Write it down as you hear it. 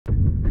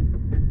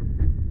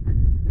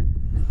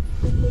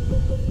নমস্কার,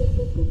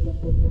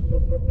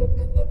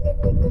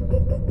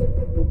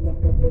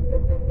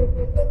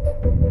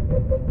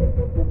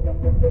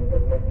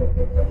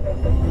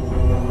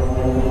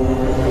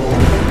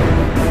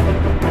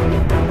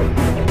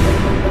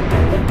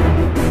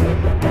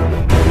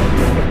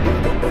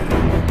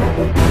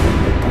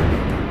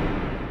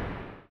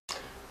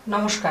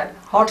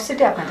 হট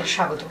সিটে আপনাদের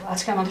স্বাগত।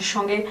 আজকে আমাদের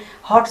সঙ্গে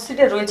হট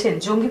সিটে রয়েছেন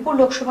জঙ্গিপুর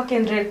লোকসভা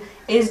কেন্দ্রের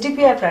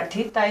এসডিপিআই প্রার্থী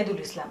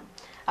তাইদুল ইসলাম।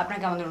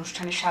 আপনাকে আমাদের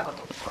অনুষ্ঠানে স্বাগত।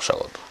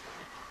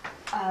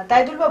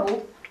 তাইদুল বাবু,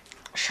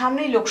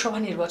 সামনেই লোকসভা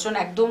নির্বাচন,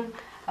 একদম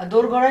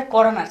দোরগড়ায়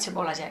কড়া নাড়ছে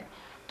বলা যায়,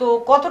 তো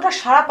কতটা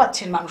সাড়া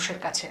পাচ্ছেন মানুষের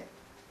কাছে?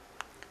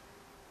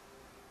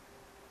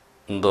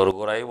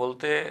 দোরগোড়াই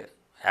বলতে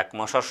এক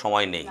মাসের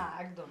সময় নেই। না,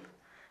 একদম।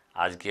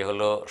 আজকে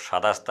হলো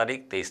 27 তারিখ,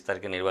 23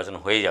 তারিখে নির্বাচন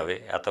হয়ে যাবে,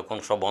 এতক্ষণ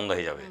সব বন্ধ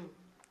হয়ে যাবে।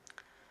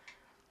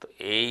 তো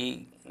এই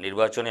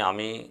নির্বাচনে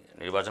আমি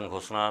নির্বাচন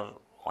ঘোষণার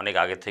অনেক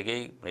আগে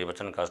থেকেই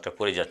নির্বাচনের কাজটা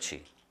করে যাচ্ছি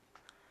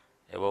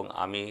এবং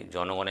আমি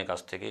জনগণের কাছ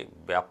থেকে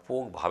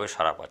ব্যাপকভাবে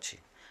সাড়া পাচ্ছি।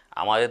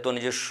 আমাদের তো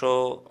নিজস্ব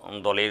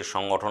দলের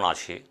সংগঠন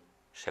আছে,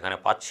 সেখানে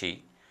পাচ্ছি,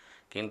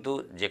 কিন্তু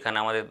যেখানে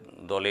আমাদের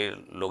দলের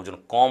লোকজন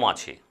কম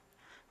আছে,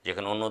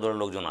 যেখানে অন্য দলের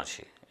লোকজন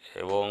আছে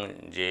এবং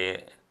যে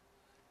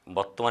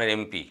বর্তমানের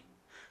এমপি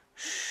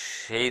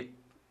সেই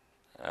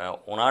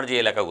ওনার যে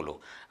এলাকাগুলো,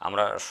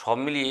 আমরা সব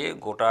মিলিয়ে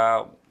গোটা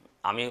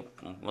আমি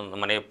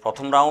মানে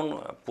প্রথম রাউন্ড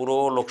পুরো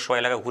লোকসভা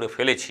এলাকা ঘুরে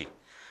ফেলেছি,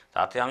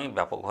 তাতে আমি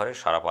ব্যাপকভাবে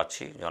সাড়া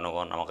পাচ্ছি।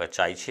 জনগণ আমাকে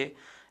চাইছে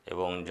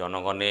এবং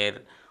জনগণের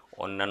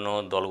অন্যান্য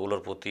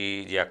দলগুলোর প্রতি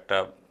যে একটা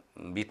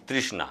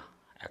বিতৃষ্ণা,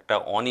 একটা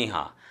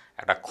অনীহা,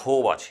 একটা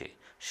ক্ষোভ আছে,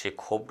 সে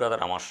ক্ষোভটা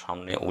তারা আমার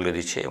সামনে উগলে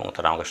দিচ্ছে এবং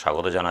তারা আমাকে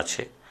স্বাগত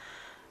জানাচ্ছে।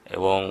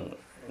 এবং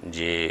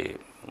যে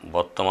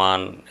বর্তমান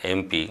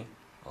এমপি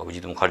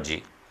অভিজিৎ মুখার্জি,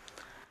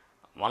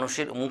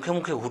 মানুষের মুখে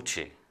মুখে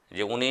ঘুরছে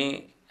যে উনি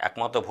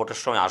একমাত্র ভোটের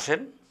সময় আসেন,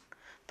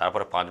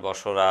 তারপরে 5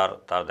 বছর আর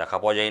তার দেখা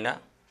পাওয়া যায় না।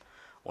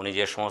 উনি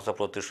যে সমস্ত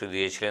প্রতিশ্রুতি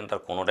দিয়েছিলেন তার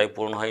কোনোটাই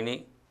পূরণ হয়নি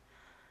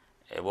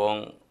এবং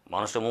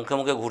মানুষের মুখে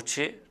মুখে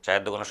ঘুরছে,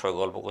 চায়ের দোকানে সবাই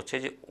গল্প করছে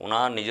যে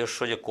ওনার নিজস্ব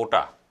যে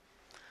কোটা,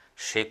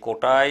 সেই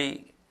কোটায়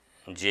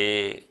যে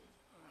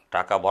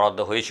টাকা বরাদ্দ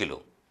হয়েছিল,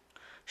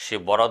 সে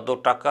বরাদ্দ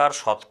টাকার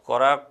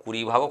শতকরা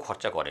 20%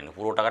 খরচা করেনি,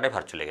 পুরো টাকাটাই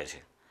ভার চলে গেছে।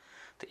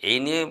 তো এই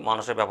নিয়ে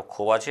মানুষের ব্যাপক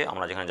ক্ষোভ আছে।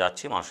 আমরা যেখানে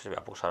যাচ্ছি মানুষের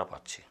ব্যাপক সাড়া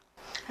পাচ্ছি।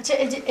 আচ্ছা,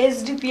 এই যে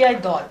এসডিপিআই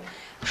দল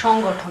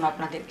সংগঠন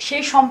আপনাদের,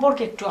 সেই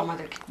সম্পর্কে একটু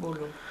আমাদেরকে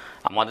বলুন।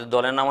 আমাদের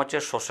দলের নাম হচ্ছে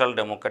social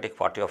Democratic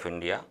party of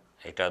India.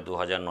 এটা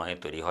 2009-এ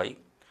তৈরি হয়।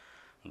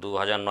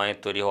 2009-এ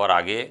তৈরি হওয়ার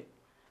আগে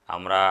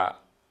আমরা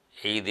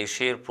এই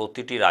দেশের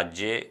প্রতিটি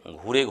রাজ্যে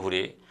ঘুরে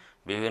ঘুরে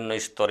বিভিন্ন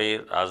স্তরের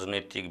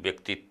রাজনৈতিক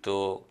ব্যক্তিত্ব,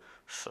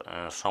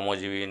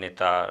 শ্রমজীবী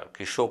নেতা,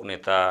 কৃষক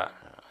নেতা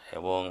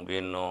এবং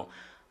বিভিন্ন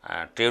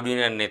ট্রেড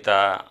ইউনিয়ন নেতা,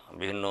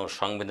 বিভিন্ন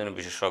সংবিধান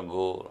বিশেষজ্ঞ,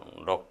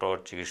 ডক্টর,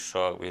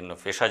 চিকিৎসক, বিভিন্ন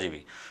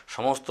পেশাজীবী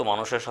সমস্ত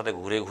মানুষের সাথে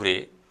ঘুরে ঘুরে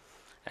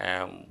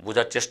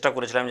বোঝার চেষ্টা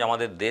করেছিলাম যে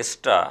আমাদের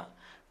দেশটা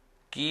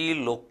কী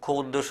লক্ষ্য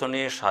উদ্দেশ্য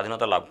নিয়ে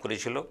স্বাধীনতা লাভ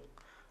করেছিল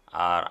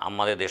আর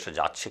আমাদের দেশটা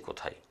যাচ্ছে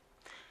কোথায়।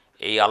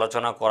 এই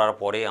আলোচনা করার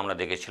পরে আমরা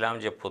দেখেছিলাম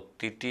যে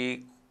প্রতিটি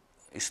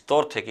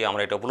স্তর থেকে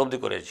আমরা এটা উপলব্ধি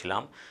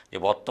করেছিলাম যে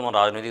বর্তমান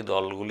রাজনৈতিক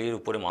দলগুলির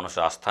উপরে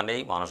মানুষের আস্থা নেই।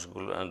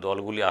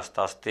 দলগুলি আস্তে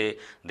আস্তে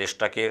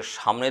দেশটাকে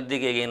সামনের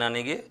দিকে এগিয়ে না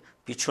নিয়ে গিয়ে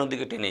পিছনের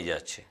দিকে টেনে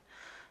যাচ্ছে।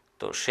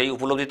 তো সেই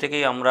উপলব্ধি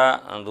থেকেই আমরা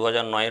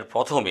 2009-এর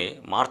প্রথমে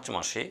মার্চ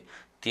মাসে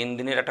 3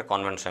 দিনের একটা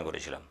কনভেনশন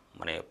করেছিলাম,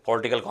 মানে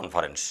পলিটিক্যাল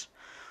কনফারেন্স।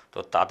 তো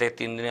তাতে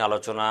 3 দিনের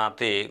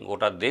আলোচনাতে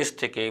গোটা দেশ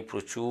থেকে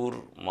প্রচুর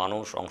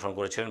মানুষ অংশগ্রহণ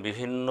করেছিলেন,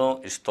 বিভিন্ন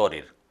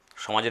স্তরের,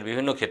 সমাজের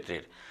বিভিন্ন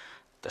ক্ষেত্রের।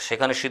 তা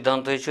সেখানে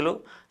সিদ্ধান্ত হয়েছিল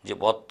যে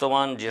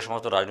বর্তমান যে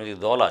সমস্ত রাজনৈতিক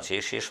দল আছে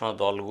সেই সমস্ত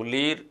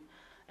দলগুলির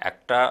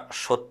একটা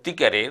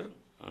সত্যিকারের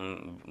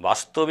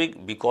বাস্তবিক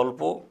বিকল্প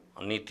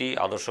নীতি,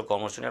 আদর্শ,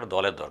 কর্মসূচি একটা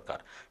দলের দরকার।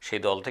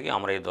 সেই দল থেকে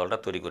আমরা এই দলটা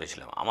তৈরি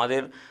করেছিলাম।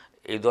 আমাদের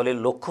এই দলের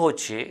লক্ষ্য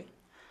হচ্ছে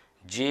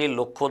যে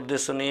লক্ষ্য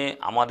উদ্দেশ্য নিয়ে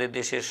আমাদের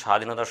দেশের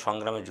স্বাধীনতা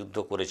সংগ্রামে যুদ্ধ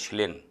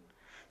করেছিলেন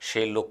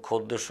সেই লক্ষ্য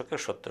উদ্দেশ্যকে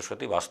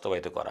সত্যি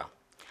বাস্তবায়িত করা।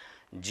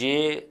 যে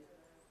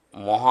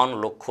মহান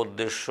লক্ষ্য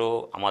উদ্দেশ্য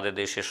আমাদের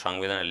দেশের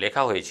সংবিধানে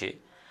লেখা হয়েছে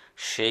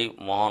সেই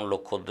মহান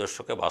লক্ষ্য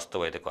উদ্দেশ্যকে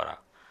বাস্তবায়িত করা।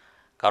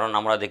 কারণ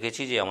আমরা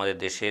দেখেছি যে আমাদের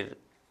দেশের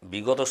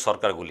বিগত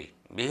সরকারগুলি,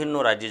 বিভিন্ন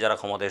রাজ্যে যারা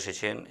ক্ষমতা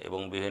এসেছেন এবং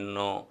বিভিন্ন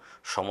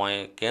সময়ে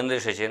কেন্দ্রে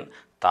এসেছেন,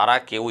 তারা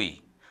কেউই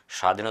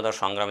স্বাধীনতা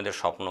সংগ্রামীদের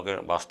স্বপ্নকে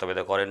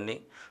বাস্তবায়িত করেননি।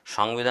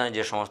 সংবিধানে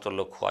যে সমস্ত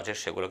লক্ষ্য আছে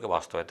সেগুলোকে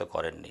বাস্তবায়িত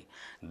করেননি।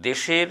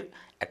 দেশের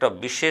একটা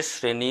বিশেষ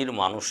শ্রেণীর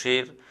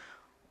মানুষের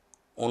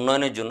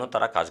উন্নয়নের জন্য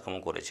তারা কাজকর্ম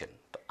করেছেন।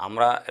 তো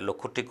আমরা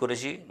লক্ষ্য ঠিক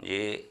করেছি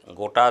যে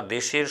গোটা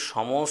দেশের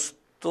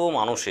সমস্ত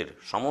মানুষের,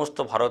 সমস্ত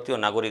ভারতীয়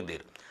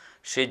নাগরিকদের,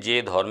 সে যে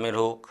ধর্মের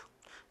হোক,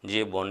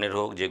 যে বর্ণের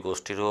হোক, যে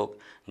গোষ্ঠীর হোক,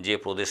 যে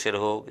প্রদেশের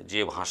হোক,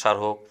 যে ভাষার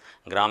হোক,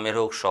 গ্রামের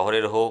হোক,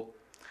 শহরের হোক,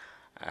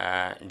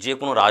 যে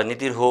কোনো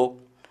রাজনীতির হোক,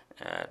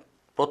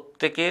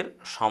 প্রত্যেকের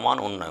সমান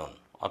উন্নয়ন,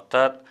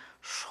 অর্থাৎ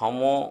সম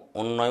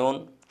উন্নয়ন,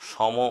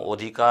 সম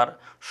অধিকার,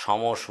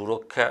 সম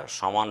সুরক্ষা,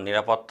 সমান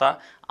নিরাপত্তা,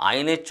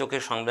 আইনের চোখে,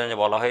 সংবিধানে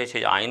বলা হয়েছে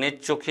যে আইনের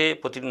চোখে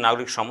প্রতিটি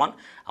নাগরিক সমান,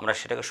 আমরা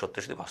সেটাকে সত্যি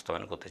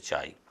বাস্তবায়ন করতে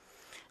চাই।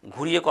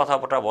 ঘুরিয়ে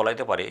কথাটা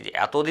বলাইতে পারে যে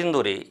এতদিন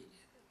ধরে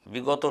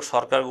বিগত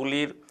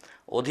সরকারগুলির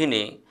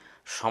অধীনে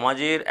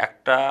সমাজের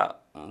একটা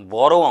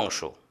বড় অংশ,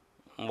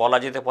 বলা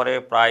যেতে পারে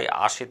প্রায়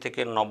 ৮০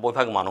 থেকে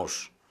 ৯০% মানুষ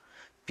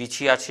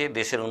পিছিয়ে আছে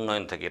দেশের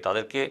উন্নয়ন থেকে,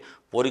 তাদেরকে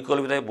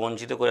পরিকল্পিতভাবে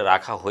বঞ্চিত করে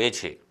রাখা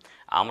হয়েছে।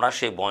 আমরা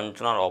সেই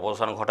বঞ্চনার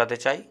অবসান ঘটাতে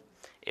চাই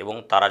এবং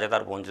তারা যাতে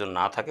আর বঞ্চিত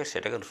না থাকে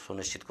সেটাকে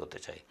সুনিশ্চিত করতে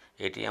চাই।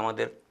 এটি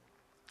আমাদের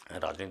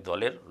রাজনৈতিক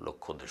দলের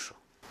লক্ষ্য উদ্দেশ্য।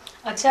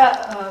 আচ্ছা,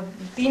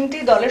 তিনটি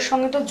দলের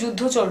সঙ্গে তো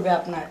যুদ্ধ চলবে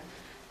আপনার,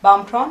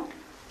 বামফ্রন্ট,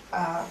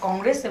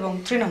 কংগ্রেস এবং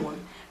তৃণমূল।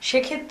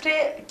 সেক্ষেত্রে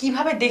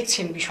কিভাবে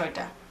দেখছেন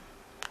বিষয়টা?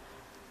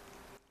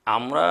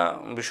 আমরা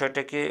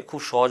বিষয়টাকে খুব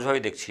সহজভাবে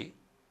দেখছি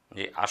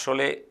যে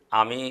আসলে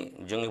আমি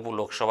জঙ্গিপুর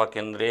লোকসভা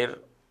কেন্দ্রের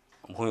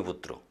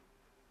ভূমিপুত্র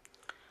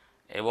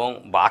এবং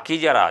বাকি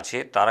যারা আছে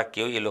তারা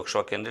কেউই এই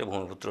লোকসভা কেন্দ্রের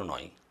ভূমিপুত্র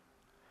নয়।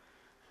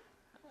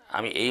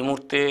 আমি এই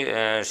মুহূর্তে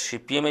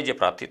সিপিএমের যে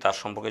প্রার্থী তার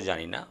সম্পর্কে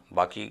জানি না,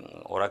 বাকি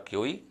ওরা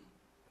কেউই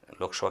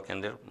লোকসভা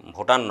কেন্দ্রের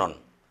ভোটার নন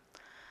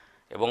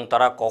এবং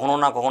তারা কখনো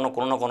না কখনো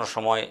কোনো না কোনো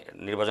সময়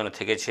নির্বাচনে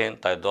থেকেছেন,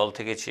 তাদের দল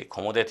থেকেছে,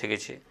 ক্ষমতায়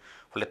থেকেছে।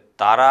 ফলে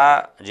তারা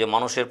যে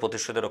মানুষের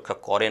প্রতিশ্রুতি রক্ষা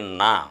করেন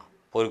না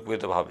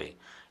পরিকল্পিতভাবে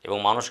এবং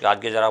মানুষকে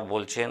আজকে যারা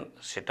বলছেন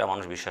সেটা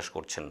মানুষ বিশ্বাস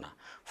করছেন না।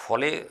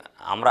 ফলে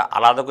আমরা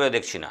আলাদা করে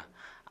দেখছি না।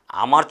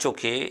 আমার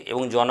চোখে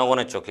এবং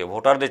জনগণের চোখে,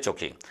 ভোটারদের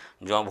চোখে,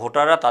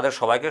 ভোটাররা তাদের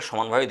সবাইকে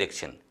সমানভাবে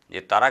দেখছেন যে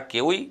তারা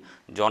কেউই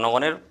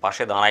জনগণের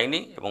পাশে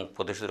দাঁড়ায়নি এবং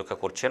প্রতিশ্রুতি রক্ষা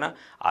করছে না।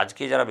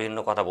 আজকে যারা বিভিন্ন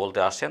কথা বলতে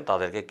আসছেন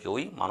তাদেরকে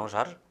কেউই মানুষ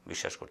আর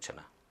বিশ্বাস করছে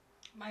না।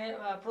 মানে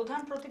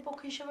প্রধান প্রতিপক্ষ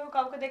হিসেবেও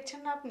কাউকে দেখছেন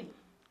না আপনি?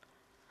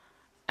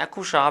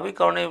 খুব স্বাভাবিক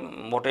কারণে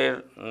ভোটের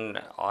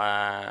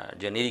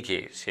যে নিরিখে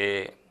সে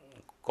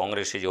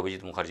কংগ্রেসে যে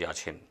অভিজিৎ মুখার্জি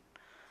আছেন,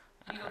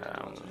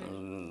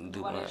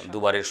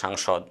 দুবারের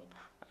সাংসদ,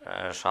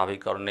 স্বাভাবিক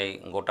কারণেই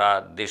গোটা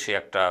দেশে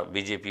একটা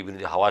বিজেপি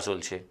বিরোধী হাওয়া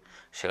চলছে,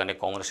 সেখানে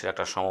কংগ্রেসের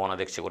একটা সম্ভাবনা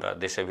দেখছে গোটা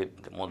দেশের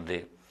মধ্যে।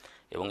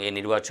 এবং এই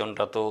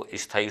নির্বাচনটা তো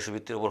স্থায়ী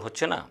ইস্যুভিত্তির উপর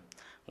হচ্ছে না,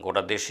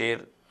 গোটা দেশের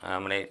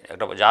মানে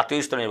একটা জাতীয়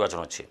স্তরের নির্বাচন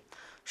হচ্ছে।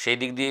 সেই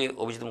দিক দিয়ে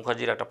অভিজিৎ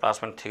মুখার্জির একটা প্লাস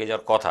পয়েন্ট থেকে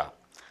যাওয়ার কথা।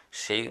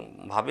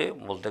 সেইভাবে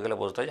বলতে গেলে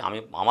বলতে হয় আমি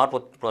আমার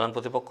প্রধান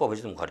প্রতিপক্ষ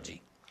অভিজিৎ মুখার্জি।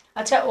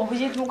 আচ্ছা,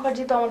 অভিজিৎ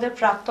মুখার্জি তো আমাদের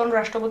প্রাক্তন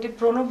রাষ্ট্রপতি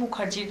প্রণব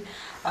মুখার্জির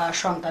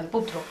সন্তান,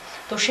 পুত্র।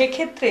 তো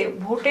সেক্ষেত্রে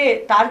ভোটে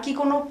তার কি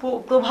কোনো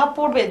প্রভাব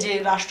পড়বে, যে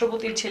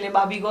রাষ্ট্রপতির ছেলে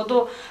বা বিগত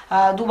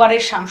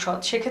দুবারের সাংসদ?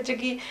 সেক্ষেত্রে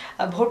কি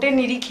ভোটের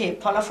নিরিখে,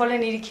 ফলাফলের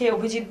নিরিখে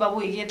অভিজিৎ বাবু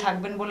এগিয়ে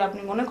থাকবেন বলে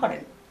আপনি মনে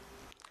করেন?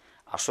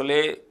 আসলে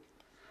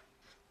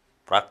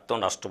প্রাক্তন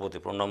রাষ্ট্রপতি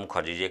প্রণব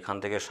মুখার্জি যেখান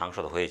থেকে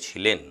সাংসদ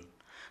হয়েছিলেন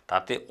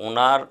তাতে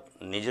ওনার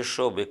নিজস্ব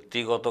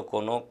ব্যক্তিগত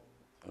কোনো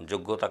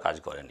যোগ্যতা কাজ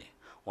করেনি,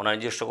 ওনার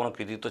নিজস্ব কোনো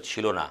কৃতিত্ব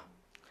ছিল না।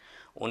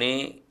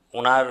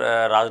 ওনার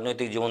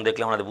রাজনৈতিক জীবন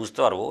দেখলে আমরা বুঝতে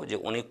পারবো যে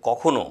উনি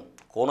কখনো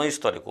কোনো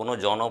স্তরে কোনো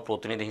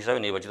জনপ্রতিনিধি হিসাবে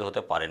নির্বাচিত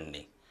হতে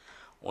পারেননি।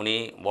 উনি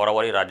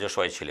বরাবরই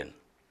রাজ্যসভায় ছিলেন।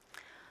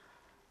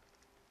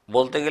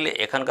 বলতে গেলে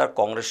এখানকার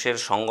কংগ্রেসের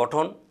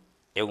সংগঠন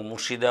এবং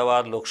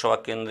মুর্শিদাবাদ লোকসভা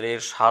কেন্দ্রের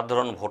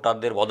সাধারণ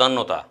ভোটারদের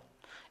বদান্যতা,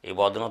 এই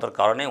বদান্যতার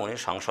কারণে উনি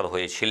সাংসদ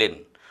হয়েছিলেন।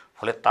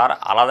 ফলে তার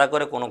আলাদা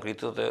করে কোনো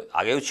কৃতিত্ব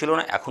আগেও ছিল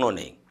না, এখনও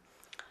নেই।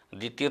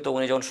 দ্বিতীয়ত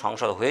উনি যখন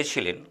সংসদ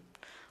হয়েছিলেন,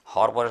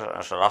 হওয়ার পরে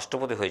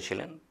রাষ্ট্রপতি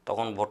হয়েছিলেন,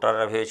 তখন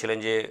ভোটাররা ভেবেছিলেন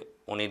যে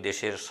উনি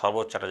দেশের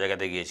সর্বোচ্চ একটা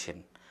জায়গাতে গিয়েছেন,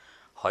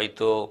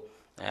 হয়তো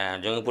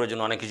জঙ্গিপুরের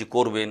জন্য অনেক কিছু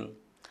করবেন।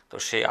 তো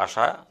সেই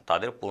আশা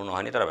তাদের পূর্ণ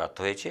হয়নি, তারা ব্যর্থ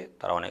হয়েছে,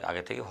 তারা অনেক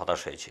আগে থেকে হতাশ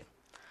হয়েছে।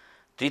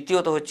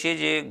 তৃতীয়ত হচ্ছে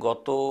যে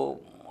গত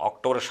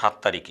অক্টোবরের 7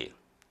 তারিখে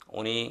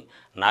উনি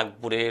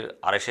নাগপুরের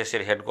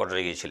আরএসএসের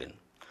হেডকোয়ার্টারে গিয়েছিলেন।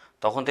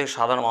 তখন থেকে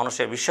সাধারণ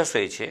মানুষের বিশ্বাস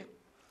হয়েছে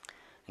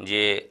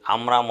যে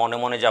আমরা মনে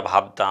মনে যা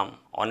ভাবতাম,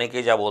 অনেকে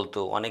যা বলতো,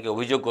 অনেকে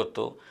অভিযোগ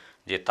করতো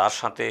যে তার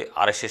সাথে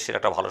আরএসএসের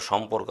একটা ভালো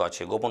সম্পর্ক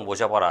আছে, গোপন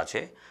বোঝাপড়া আছে,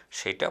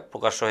 সেইটা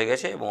প্রকাশ্য হয়ে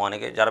গেছে এবং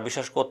অনেকে যারা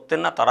বিশ্বাস করতেন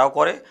না তারাও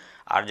করে,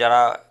 আর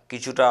যারা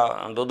কিছুটা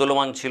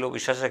দোদুল্যমান ছিল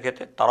বিশ্বাসের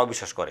ক্ষেত্রে তারাও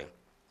বিশ্বাস করে।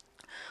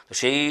 তো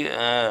সেই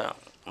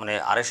মানে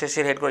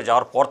আরএসএসের হেডকোয়ার্টারে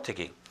যাওয়ার পর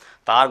থেকে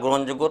তার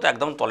গ্রহণযোগ্যতা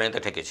একদম তলানিতে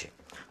ঠেকেছে।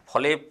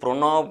 ফলে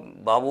প্রণব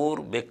বাবুর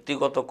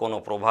ব্যক্তিগত কোনো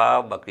প্রভাব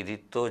বা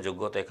কৃতিত্ব,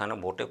 যোগ্যতা এখানে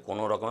ভোটে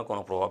কোনো রকমের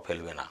কোনো প্রভাব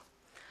ফেলবে না।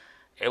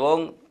 এবং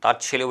তার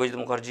ছেলে অভিজিৎ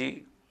মুখার্জি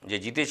যে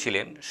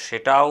জিতেছিলেন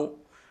সেটাও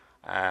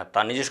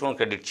তার নিজস্ব কোনো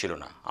ক্রেডিট ছিল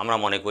না আমরা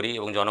মনে করি,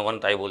 এবং জনগণ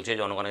তাই বলছে।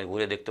 জনগণের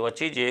ঘুরে দেখতে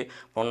পাচ্ছি যে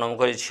প্রণব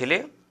মুখার্জির ছেলে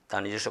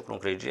তার নিজস্ব কোনো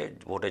ক্রেডিটে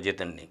ভোটে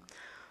জেতেননি।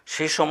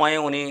 সেই সময়ে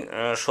উনি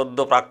সদ্য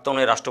প্রাক্তন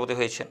হয়ে রাষ্ট্রপতি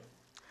হয়েছেন।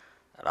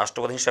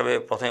 রাষ্ট্রপতি হিসাবে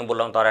প্রথমে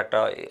বললাম তার একটা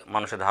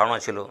মানুষের ধারণা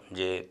ছিল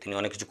যে তিনি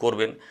অনেক কিছু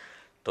করবেন,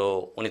 তো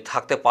উনি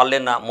থাকতে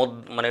পারলেন না,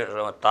 মানে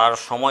তার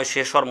সময়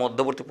শেষ হওয়ার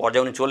মধ্যবর্তী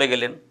পর্যায়ে উনি চলে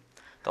গেলেন।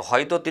 তো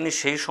হয়তো তিনি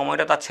সেই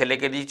সময়টা তার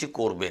ছেলেকে দিয়ে কিছু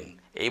করবেন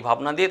এই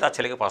ভাবনা দিয়ে তার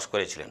ছেলেকে পাস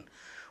করেছিলেন।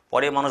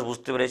 পরে মানুষ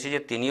বুঝতে পেরেছে যে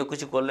তিনিও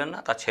কিছু করলেন না,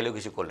 তার ছেলেও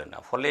কিছু করলেন না,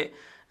 ফলে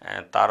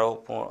তারও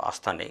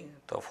আস্থা নেই।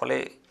 তো ফলে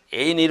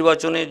এই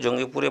নির্বাচনে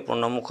জঙ্গিপুরে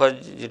প্রণব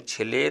মুখার্জির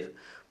ছেলের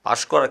পাস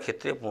করার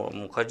ক্ষেত্রে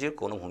মুখার্জির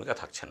কোনো ভূমিকা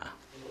থাকছে না।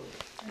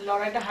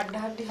 লড়াইটা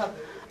হাড্ডাহাড্ডি হবে?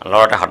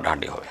 লড়াইটা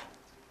হাড্ডাহাড্ডি হবে।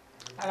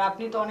 আর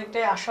আপনি তো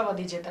অনেকটাই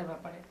আশাবাদী জেতার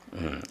ব্যাপারে।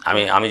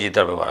 আমি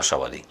জেতার ব্যাপারে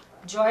আশাবাদী।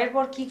 জয়ের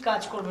পর কি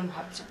কাজ করবেন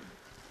ভাবছেন?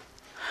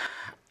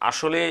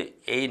 আসলে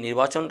এই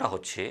নির্বাচনটা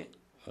হচ্ছে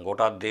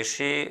গোটা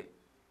দেশে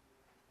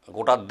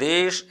গোটা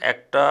দেশ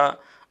একটা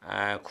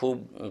খুব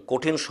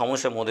কঠিন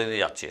সমস্যার মধ্যে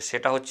দিয়ে যাচ্ছে।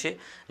 সেটা হচ্ছে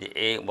যে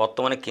এই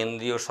বর্তমানে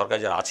কেন্দ্রীয় সরকার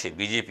যারা আছে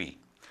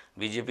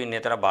বিজেপির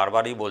নেতারা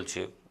বারবারই বলছে,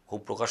 খুব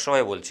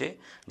প্রকাশ্যভাবে বলছে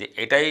যে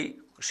এটাই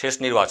শেষ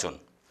নির্বাচন,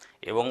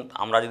 এবং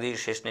আমরা যদি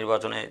শেষ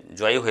নির্বাচনে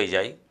জয়ী হয়ে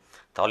যাই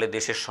তাহলে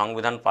দেশের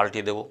সংবিধান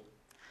পাল্টিয়ে দেব,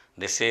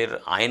 দেশের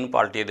আইন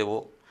পাল্টিয়ে দেব,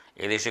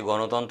 এদেশে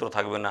গণতন্ত্র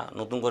থাকবে না,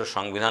 নতুন করে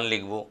সংবিধান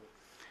লিখব,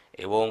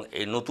 এবং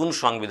এই নতুন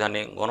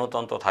সংবিধানে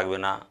গণতন্ত্র থাকবে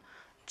না।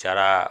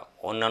 যারা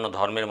অন্যান্য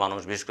ধর্মের মানুষ,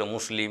 বিশেষ করে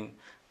মুসলিম,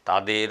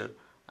 তাদের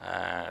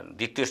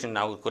দ্বিতীয় শ্রেণীর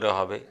নাগরিক করে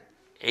হবে,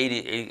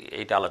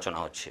 এইটা আলোচনা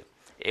হচ্ছে।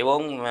 এবং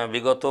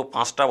বিগত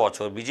 5টা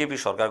বছর বিজেপি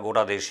সরকার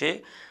গোটা দেশে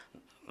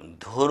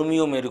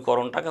ধর্মীয়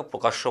মেরুকরণটাকে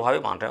প্রকাশ্যভাবে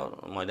মাঠে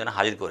ময়দানে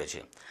হাজির করেছে।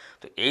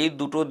 তো এই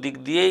দুটো দিক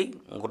দিয়েই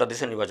গোটা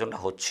দেশের নির্বাচনটা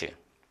হচ্ছে।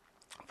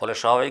 ফলে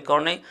স্বাভাবিক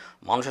কারণেই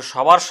মানুষের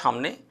সবার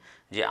সামনে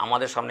যে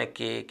আমাদের সামনে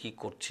কে কী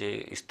করছে,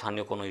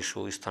 স্থানীয় কোনো ইস্যু,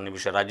 স্থানীয়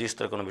বিষয়, রাজ্য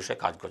স্তরের কোনো বিষয়ে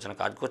কাজ করছে না,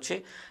 কাজ করছে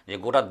যে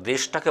গোটা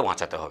দেশটাকে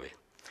বাঁচাতে হবে।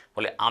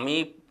 ফলে আমি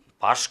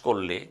পাশ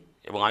করলে,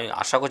 এবং আমি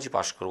আশা করছি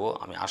পাশ করব,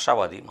 আমি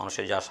আশাবাদী,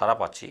 মানুষের যা সাড়া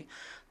পাচ্ছি,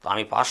 তো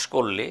আমি পাশ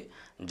করলে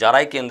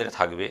যারাই কেন্দ্রে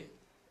থাকবে,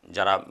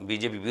 যারা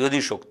বিজেপি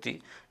বিরোধী শক্তি,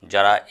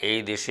 যারা এই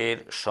দেশের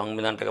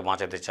সংবিধানটাকে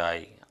বাঁচাতে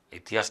চায়,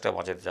 ইতিহাসটা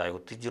বাঁচাতে চায়,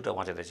 ঐতিহ্যটা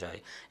বাঁচাতে চায়,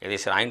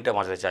 এদেশের আইনটা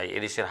বাঁচাতে চায়,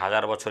 এদেশের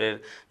হাজার বছরের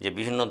যে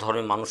বিভিন্ন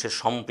ধর্মের মানুষের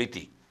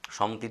সম্প্রীতি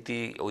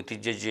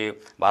ঐতিহ্যের যে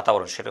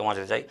বাতাবরণ, সেটা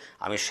বাঁচাতে চাই,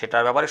 আমি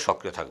সেটার ব্যাপারে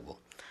সক্রিয় থাকব।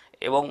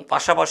 এবং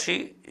পাশাপাশি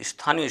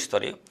স্থানীয়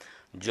স্তরে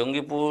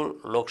জঙ্গিপুর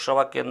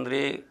লোকসভা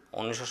কেন্দ্রে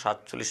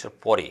 1947-এর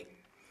পরে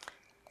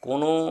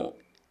কোনো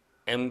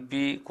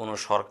এমপি, কোনো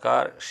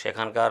সরকার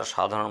সেখানকার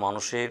সাধারণ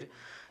মানুষের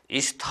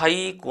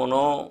স্থায়ী কোনো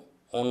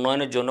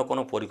উন্নয়নের জন্য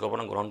কোনো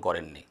পরিকল্পনা গ্রহণ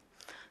করেননি।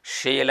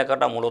 সেই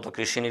এলাকাটা মূলত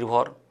কৃষি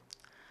নির্ভর,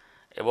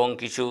 এবং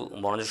কিছু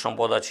বনজ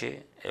সম্পদ আছে,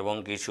 এবং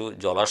কিছু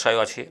জলাশয়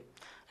আছে।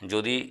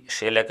 যদি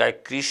সে এলাকায়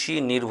কৃষি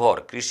নির্ভর,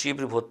 কৃষি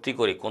ভর্তি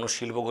করে কোনো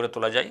শিল্প গড়ে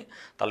তোলা যায়,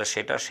 তাহলে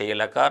সেটা সেই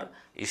এলাকার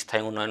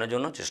স্থায়ী উন্নয়নের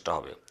জন্য চেষ্টা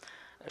হবে।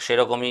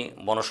 সেরকমই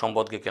বনজ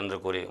সম্পদকে কেন্দ্র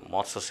করে,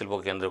 মৎস্য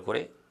শিল্পকে কেন্দ্র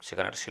করে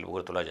সেখানে একটা শিল্প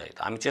গড়ে তোলা যায়। তো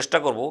আমি চেষ্টা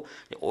করব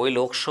যে ওই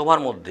লোকসভার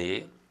মধ্যে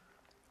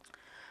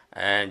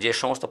যে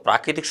সমস্ত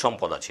প্রাকৃতিক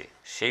সম্পদ আছে,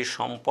 সেই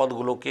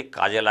সম্পদগুলোকে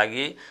কাজে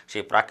লাগিয়ে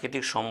সেই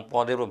প্রাকৃতিক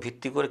সম্পদের উপর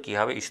ভিত্তি করে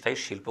কীভাবে স্থায়ী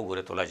শিল্প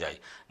গড়ে তোলা যায়।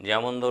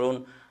 যেমন ধরুন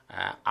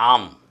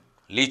আম,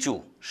 লিচু,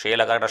 সেই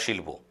এলাকার একটা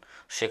শিল্প,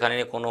 সেখানে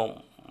কোনো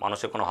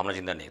মানুষের কোনো ভাবনা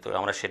চিন্তা নেই, তো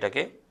আমরা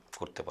সেটাকে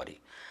করতে পারি।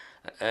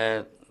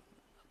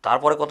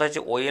 তারপরে কথা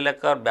হচ্ছে ওই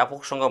এলাকার ব্যাপক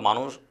সংখ্যক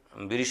মানুষ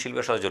বিড়ি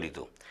শিল্পের সাথে জড়িত।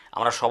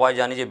 আমরা সবাই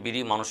জানি যে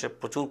বিড়ি মানুষের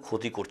প্রচুর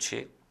ক্ষতি করছে।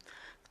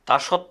 তা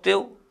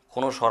সত্ত্বেও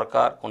কোনো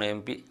সরকার, কোনো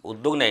এমপি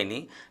উদ্যোগ নেয়নি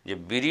যে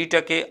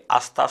বিড়িটাকে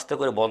আস্তে আস্তে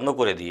করে বন্ধ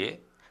করে দিয়ে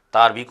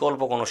তার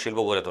বিকল্প কোনো শিল্প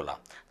গড়ে তোলা।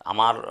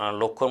 আমার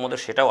লক্ষ্যর মধ্যে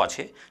সেটাও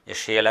আছে যে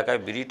সেই এলাকায়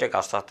বিড়িটাকে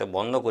আস্তে আস্তে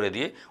বন্ধ করে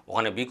দিয়ে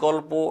ওখানে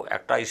বিকল্প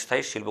একটা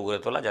স্থায়ী শিল্প গড়ে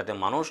তোলা, যাতে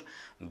মানুষ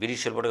বিড়ি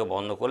শিল্পটাকে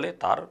বন্ধ করলে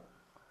তার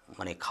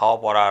মানে খাওয়া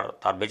পড়ার,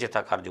 তার বেঁচে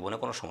থাকার জীবনে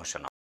কোনো সমস্যা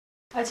না।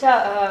 আচ্ছা,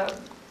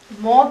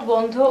 মদ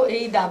বন্ধ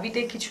এই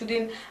দাবিতে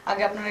কিছুদিন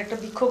আগে আপনারা একটা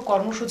বিক্ষোভ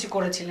কর্মসূচি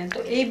করেছিলেন, তো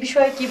এই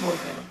বিষয়ে কি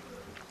বলবেন?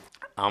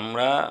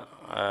 আমরা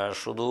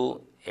শুধু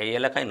এই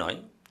এলাকায় নয়,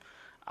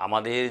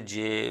 আমাদের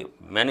যে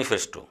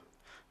ম্যানিফেস্টো,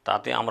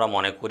 তাতে আমরা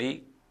মনে করি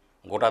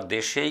গোটা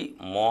দেশেই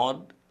মদ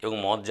এবং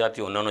মদ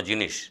জাতীয় অন্যান্য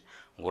জিনিস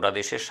গোটা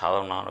দেশের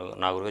সাধারণ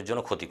নাগরিকের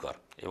জন্য ক্ষতিকর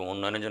এবং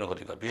উন্নয়নের জন্য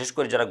ক্ষতিকর। বিশেষ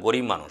করে যারা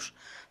গরিব মানুষ,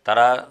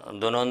 তারা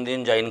দৈনন্দিন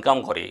যা ইনকাম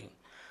করে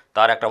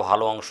তার একটা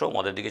ভালো অংশ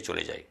মদের দিকে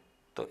চলে যায়।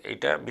 তো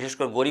এটা বিশেষ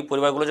করে গরিব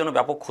পরিবারগুলোর জন্য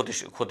ব্যাপক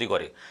ক্ষতি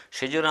করে।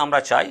 সেই জন্য আমরা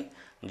চাই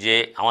যে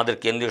আমাদের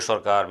কেন্দ্রীয়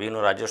সরকার, বিভিন্ন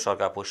রাজ্য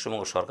সরকার,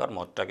 পশ্চিমবঙ্গ সরকার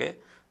মদটাকে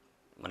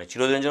মানে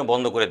চিরদিনের জন্য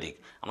বন্ধ করে দিক।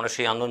 আমরা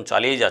সেই আন্দোলন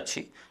চালিয়ে যাচ্ছি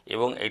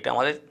এবং এটা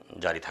আমাদের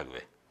জারি থাকবে।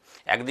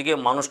 একদিকে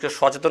মানুষকে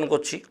সচেতন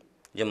করছি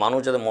যে মানুষ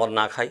যাতে মদ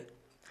না খায়,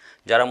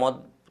 যারা মদ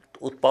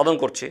উৎপাদন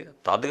করছে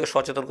তাদেরকে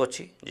সচেতন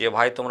করছি যে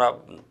ভাই তোমরা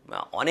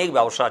অনেক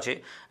ব্যবসা আছে,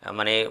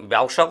 মানে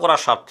ব্যবসা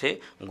করার স্বার্থে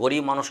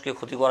গরিব মানুষকে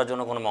ক্ষতি করার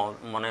জন্য কোনো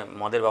মানে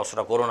মদের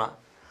ব্যবসাটা করো না।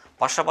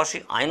 পাশাপাশি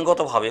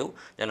আইনগতভাবেও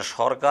যেন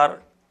সরকার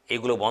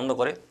এগুলো বন্ধ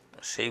করে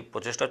সেই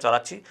প্রচেষ্টা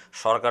চালাচ্ছি,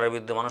 সরকারের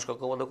বিরুদ্ধে মানুষকে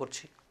ঐক্যবদ্ধ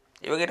করছি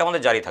এবং এটা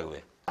আমাদের জারি থাকবে।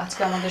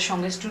 আজকে আমাদের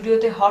সঙ্গে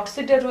স্টুডিওতে হট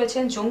সিটে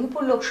রয়েছেন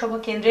জঙ্গিপুর লোকসভা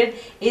কেন্দ্রের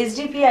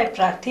এসডিপিআই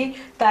প্রার্থী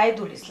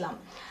তায়েদুল ইসলাম।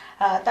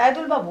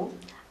 তায়েদুল বাবু,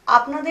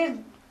 আপনাদের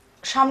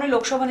সামনে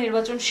লোকসভা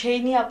নির্বাচন, সেই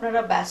নিয়ে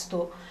আপনারা ব্যস্ত।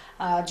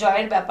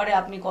 জয়ের ব্যাপারে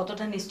আপনি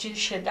কতটা নিশ্চিত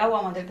সেটাও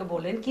আমাদেরকে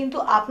বলেন, কিন্তু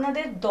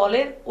আপনাদের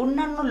দলের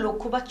অন্যান্য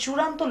লক্ষ্য বা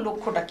চূড়ান্ত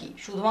লক্ষ্যটা কি?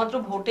 শুধুমাত্র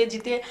ভোটে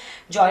জিতে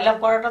জয়লাভ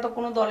করাটা তো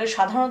কোনো দলের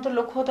সাধারণত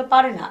লক্ষ্য হতে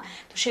পারে না,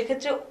 তো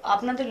সেক্ষেত্রে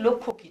আপনাদের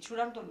লক্ষ্য কি,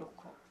 চূড়ান্ত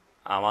লক্ষ্য?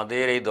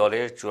 আমাদের এই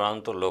দলের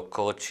চূড়ান্ত লক্ষ্য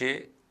হচ্ছে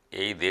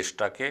এই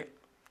দেশটাকে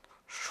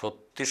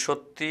সত্যি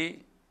সত্যি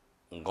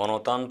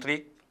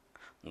গণতান্ত্রিক,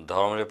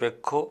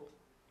 ধর্মনিরপেক্ষ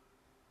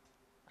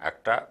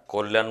একটা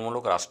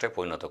কল্যাণমূলক রাষ্ট্রে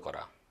পরিণত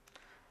করা।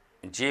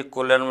 যে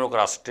কল্যাণমূলক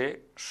রাষ্ট্রে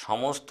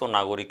সমস্ত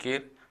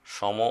নাগরিকের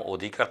সম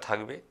অধিকার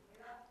থাকবে,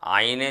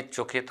 আইনের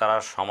চোখে তারা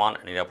সমান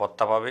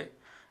নিরাপত্তা পাবে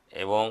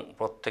এবং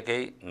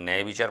প্রত্যেকেই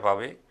ন্যায় বিচার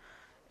পাবে,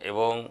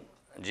 এবং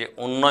যে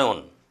উন্নয়ন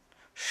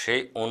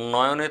সেই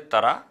উন্নয়নের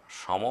তারা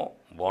সম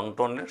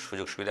বন্টনের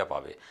সুযোগ সুবিধা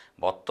পাবে।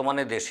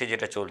 বর্তমানে দেশে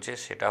যেটা চলছে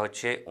সেটা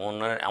হচ্ছে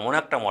উন্নয়নের এমন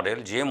একটা মডেল,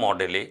 যে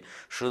মডেলে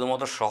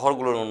শুধুমাত্র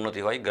শহরগুলোর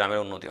উন্নতি হয়,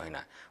 গ্রামের উন্নতি হয়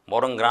না,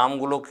 বরং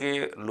গ্রামগুলোকে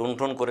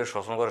লুণ্ঠন করে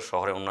শোষণ করে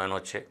শহরে উন্নয়ন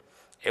হচ্ছে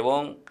এবং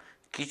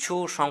কিছু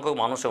সংখ্যক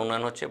মানুষের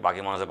উন্নয়ন হচ্ছে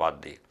বাকি মানুষের বাদ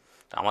দিয়ে।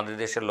 তা আমাদের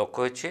দেশের লক্ষ্য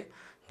হচ্ছে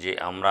যে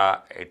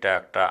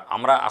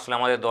আমরা আসলে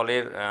আমাদের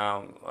দলের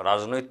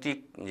রাজনৈতিক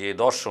যে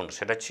দর্শন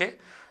সেটা হচ্ছে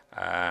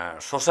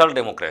সোশ্যাল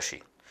ডেমোক্রেসি।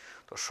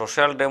 তো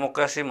সোশ্যাল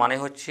ডেমোক্রেসি মানে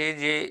হচ্ছে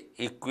যে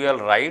equal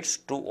rights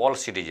to all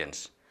citizens,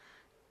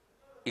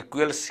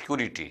 equal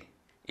security,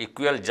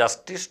 equal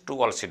justice to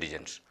all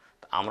citizens.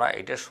 আমরা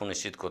এটা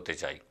সুনিশ্চিত করতে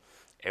চাই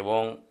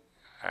এবং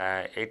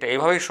এটা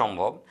এভাবেই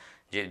সম্ভব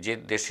যে যে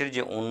দেশের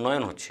যে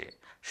উন্নয়ন হচ্ছে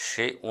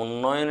সেই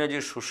উন্নয়নে যে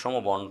সুষম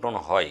বন্টন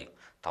হয়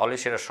তাহলে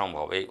সেটা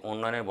সম্ভব। এই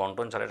উন্নয়নের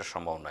বন্টন ছাড়া এটা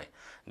সম্ভব নয়।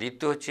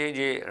 দ্বিতীয় হচ্ছে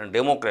যে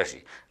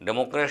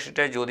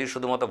ডেমোক্রেসিটা যদি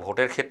শুধুমাত্র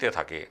ভোটের ক্ষেত্রে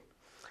থাকে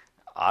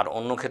আর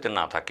অন্য ক্ষেত্রে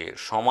না থাকে,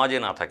 সমাজে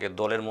না থাকে,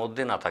 দলের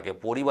মধ্যে না থাকে,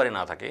 পরিবারে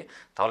না থাকে,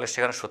 তাহলে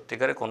সেখানে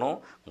সত্যিকারে কোনো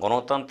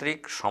গণতান্ত্রিক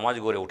সমাজ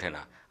গড়ে ওঠে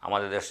না।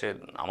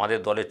 আমাদের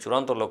দলের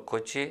চূড়ান্ত লক্ষ্য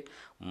হচ্ছে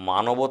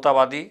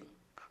মানবতাবাদী,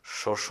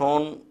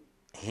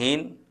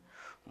 শোষণহীন,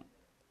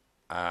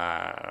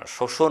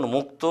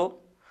 শোষণমুক্ত,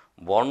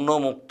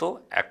 বর্ণমুক্ত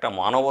একটা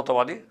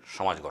মানবতাবাদী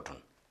সমাজ গঠন।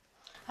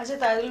 আচ্ছা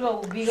তাইদুল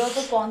বাবু, বিগত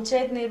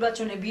পঞ্চায়েত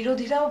নির্বাচনে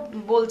বিরোধীরাও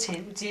বলছেন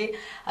যে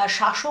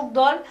শাসক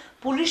দল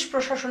পুলিশ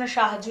প্রশাসনের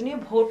সাহায্য নিয়ে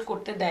ভোট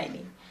করতে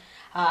দেয়নি।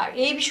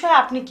 এই বিষয়ে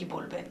আপনি কি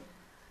বলবেন?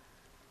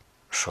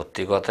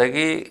 সত্যি কথা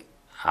কি,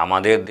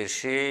 আমাদের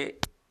দেশে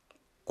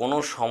কোনো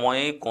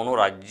সময়েই কোনো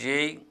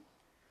রাজ্যেই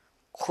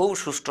খুব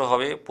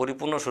সুষ্ঠুভাবে,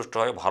 পরিপূর্ণ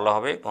সুষ্ঠুভাবে,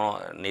 ভালোভাবে কোনো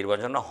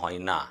নির্বাচন হয়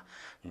না।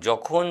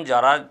 যখন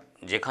যারা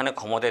যেখানে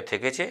ক্ষমতায়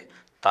থেকেছে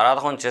তারা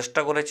তখন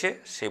চেষ্টা করেছে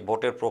সেই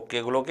ভোটের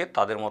প্রক্রিয়াগুলোকে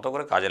তাদের মতো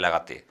করে কাজে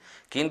লাগাতে,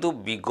 কিন্তু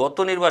বিগত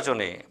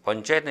নির্বাচনে,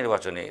 পঞ্চায়েত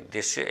নির্বাচনে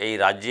এই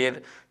রাজ্যের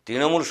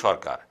তৃণমূল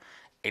সরকার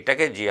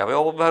এটাকে যেভাবে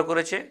অপব্যবহার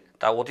করেছে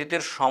তা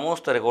অতীতের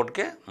সমস্ত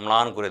রেকর্ডকে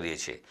ম্লান করে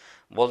দিয়েছে।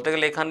 বলতে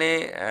গেলে এখানে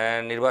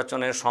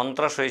নির্বাচনের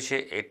সন্ত্রাস হয়েছে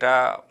এটা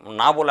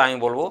না বলে আমি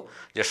বলবো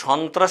যে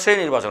সন্ত্রাসে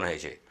নির্বাচন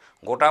হয়েছে।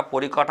 গোটা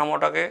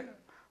পরিকাঠামোটাকে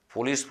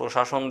পুলিশ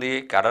প্রশাসন দিয়ে,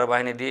 ক্যাডার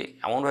বাহিনী দিয়ে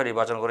এমনভাবে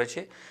নির্বাচন করেছে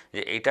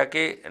যে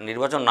এইটাকে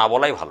নির্বাচন না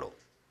বলাই ভালো।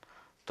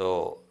 তো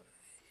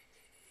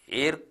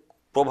এর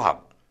প্রভাব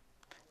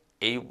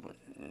এই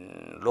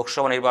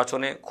লোকসভা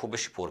নির্বাচনে খুব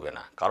বেশি পড়বে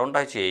না। কারণটা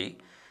হচ্ছে এই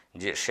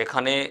যে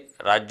সেখানে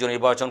রাজ্য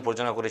নির্বাচন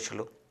পরিচালনা করেছিল,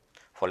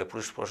 ফলে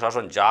পুলিশ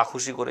প্রশাসন যা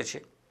খুশি করেছে,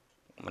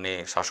 মানে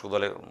শাসক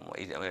দলের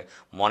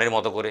মনের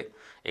মতো করে।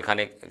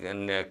 এখানে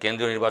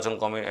কেন্দ্রীয়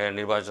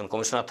নির্বাচন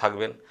কমিশনার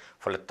থাকবেন,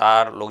 ফলে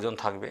তার লোকজন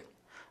থাকবে।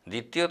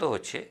 দ্বিতীয়ত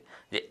হচ্ছে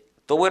যে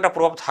তবু একটা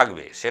প্রভাব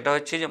থাকবে, সেটা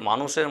হচ্ছে যে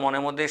মানুষের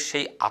মনের মধ্যে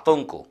সেই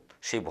আতঙ্ক,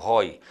 সেই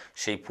ভয়,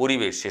 সেই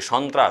পরিবেশ, সেই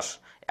সন্ত্রাস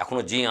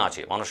এখনও জিয়ে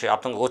আছে। মানুষ সেই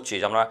আতঙ্ক হচ্ছে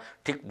যে আমরা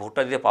ঠিক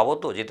ভোটটা দিতে পাবো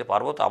তো, যেতে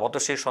পারবো তো, আবার তো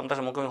সেই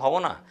সন্ত্রাসের মুখোমুখি হব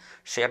না,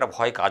 সে একটা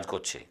ভয় কাজ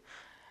করছে।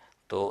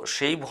 তো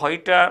সেই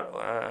ভয়টা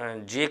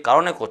যে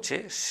কারণে করছে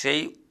সেই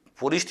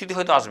পরিস্থিতি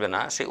হয়তো আসবে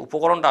না, সেই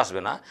উপকরণটা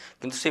আসবে না,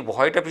 কিন্তু সেই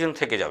ভয়টা পিছনে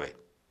থেকে যাবে।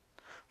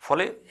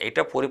 ফলে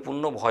এটা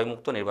পরিপূর্ণ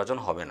ভয়মুক্ত নির্বাচন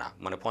হবে না।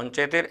 মানে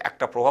পঞ্চায়েতের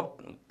একটা প্রভাব,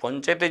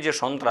 পঞ্চায়েতের যে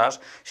সন্ত্রাস,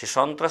 সেই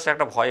সন্ত্রাসের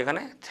একটা ভয়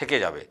এখানে থেকে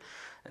যাবে।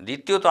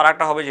 দ্বিতীয়ত আর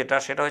একটা হবে যেটা,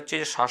 সেটা হচ্ছে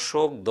যে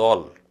শাসক দল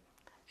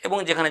এবং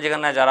যেখানে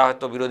যেখানে যারা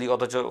হয়তো বিরোধী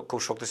অথচ খুব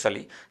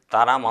শক্তিশালী,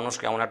 তারা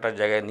মানুষকে এমন একটা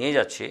জায়গায় নিয়ে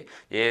যাচ্ছে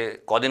যে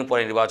কদিন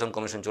পরে নির্বাচন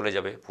কমিশন চলে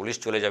যাবে, পুলিশ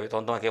চলে যাবে,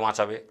 তখন তোমাকে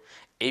বাঁচাবে।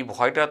 এই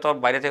ভয়টা তো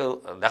বাইরে থেকে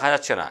দেখা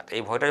যাচ্ছে না।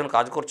 এই ভয়টা যখন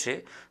কাজ করছে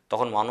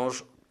তখন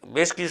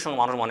বেশ কিছু সময়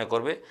মানুষ মনে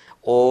করবে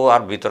ও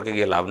আর বিতর্কে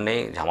গিয়ে লাভ নেই,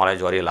 ঝামেলায়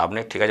জড়িয়ে লাভ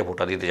নেই, ঠিক আছে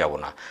ভোটটা দিতে যাব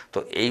না। তো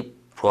এই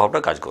প্রভাবটা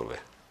কাজ করবে।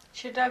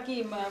 সেটা কি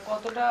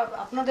কতটা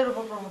আপনাদের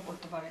উপর প্রভাব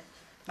পড়তে পারে?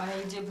 মানে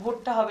এই যে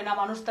ভোটটা হবে না,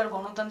 মানুষ তার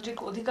গণতান্ত্রিক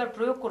অধিকার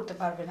প্রয়োগ করতে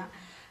পারবে না,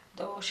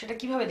 তো সেটা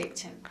কিভাবে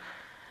দেখছেন?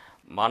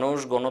 মানুষ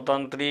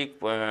গণতান্ত্রিক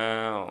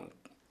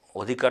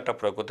অধিকারটা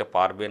প্রয়োগ করতে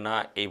পারবে না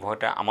এই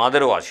ভয়টা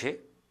আমাদেরও আছে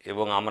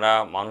এবং আমরা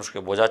মানুষকে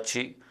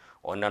বোঝাচ্ছি,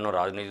 অন্যান্য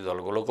রাজনৈতিক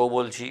দলগুলোকেও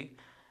বলছি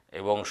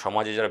এবং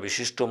সমাজে যারা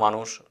বিশিষ্ট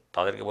মানুষ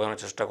তাদেরকে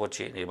বোঝানোর চেষ্টা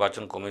করছি,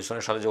 নির্বাচন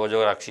কমিশনের সাথে যোগাযোগ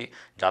রাখছি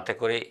যাতে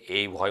করে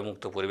এই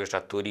ভয়মুক্ত পরিবেশটা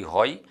তৈরি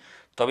হয়।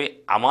 তবে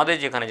আমাদের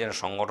যেখানে যেন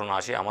সংগঠন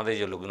আছে, আমাদের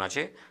যে লোকজন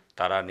আছে,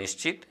 তারা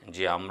নিশ্চিত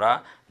যে আমরা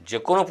যে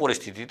কোনো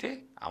পরিস্থিতিতে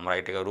আমরা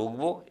এটাকে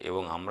রুখব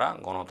এবং আমরা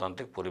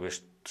গণতান্ত্রিক পরিবেশ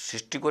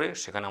সৃষ্টি করে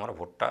সেখানে আমরা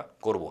ভোটটা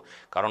করব।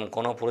 কারণ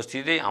কোনো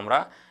পরিস্থিতিতেই আমরা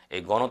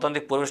এই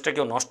গণতান্ত্রিক পরিবেশটা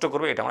কেউ নষ্ট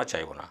করবে এটা আমরা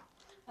চাইবো না।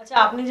 আচ্ছা,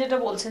 আপনি যেটা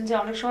বলছেন যে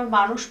অনেক সময়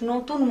মানুষ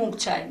নতুন মুখ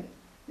চায়,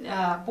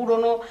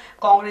 পুরনো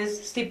কংগ্রেস,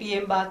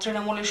 সিপিএম বা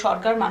তৃণমূলের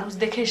সরকার মানুষ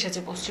দেখে এসেছে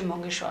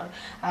পশ্চিমবঙ্গের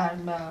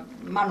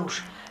মানুষ,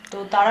 তো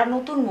তারা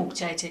নতুন মুখ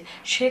চাইছে।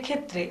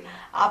 সেক্ষেত্রে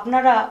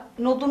আপনারা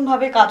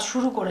নতুনভাবে কাজ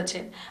শুরু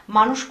করেছেন,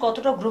 মানুষ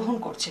কতটা গ্রহণ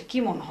করছে কি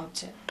মনে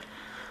হচ্ছে?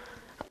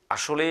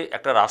 আসলে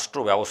একটা রাষ্ট্র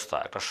ব্যবস্থা,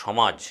 একটা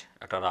সমাজ,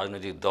 একটা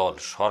রাজনৈতিক দল,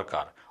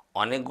 সরকার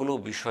অনেকগুলো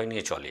বিষয়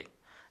নিয়ে চলে।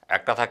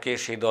 একটা থাকে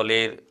সেই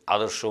দলের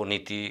আদর্শ,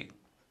 নীতি,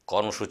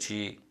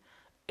 কর্মসূচি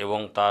এবং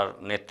তার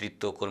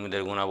নেতৃত্ব,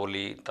 কর্মীদের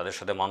গুণাবলী, তাদের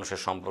সাথে মানুষের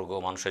সম্পর্ক,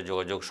 মানুষের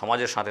যোগাযোগ,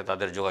 সমাজের সাথে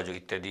তাদের যোগাযোগ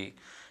ইত্যাদি।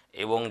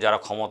 এবং যারা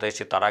ক্ষমতা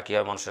এসেছে তারা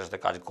কীভাবে মানুষের সাথে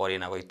কাজ করে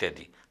না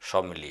ইত্যাদি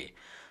সব মিলিয়ে।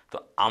 তো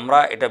আমরা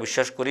এটা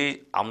বিশ্বাস করি,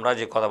 আমরা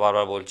যে কথা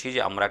বারবার বলছি যে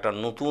আমরা একটা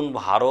নতুন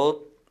ভারত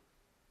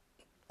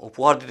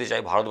উপহার দিতে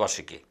চাই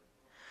ভারতবাসীকে।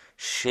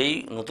 সেই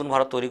নতুন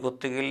ভারত তৈরি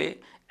করতে গেলে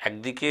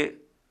একদিকে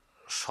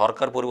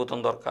সরকার পরিবর্তন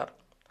দরকার,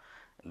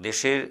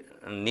 দেশের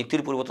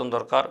নীতির পরিবর্তন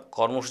দরকার,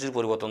 কর্মসূচির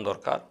পরিবর্তন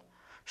দরকার।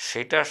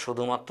 সেটা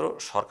শুধুমাত্র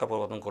সরকার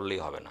পরিবর্তন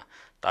করলেই হবে না,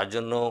 তার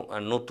জন্য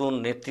নতুন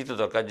নেতৃত্ব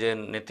দরকার, যে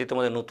নেতৃত্বের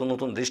মধ্যে নতুন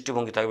নতুন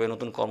দৃষ্টিভঙ্গি থাকবে,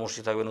 নতুন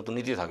কর্মসূচি থাকবে, নতুন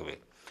নীতি থাকবে।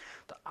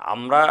 তো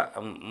আমরা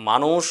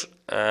মানুষ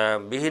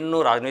বিভিন্ন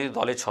রাজনৈতিক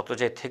দলের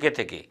ছত্রছায়ায় থেকে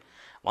থেকে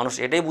মানুষ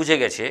এটাই বুঝে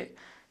গেছে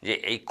যে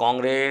এই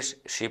কংগ্রেস,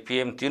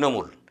 সিপিএম,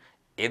 তৃণমূল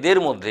এদের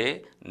মধ্যে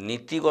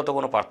নীতিগত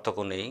কোনো পার্থক্য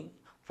নেই,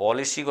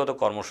 পলিসিগত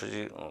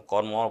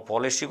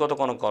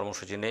কোনো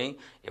কর্মসূচি নেই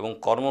এবং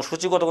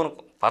কর্মসূচিগত কোনো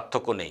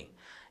পার্থক্য নেই।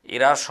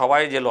 এরা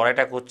সবাই যে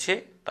লড়াইটা করছে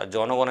তা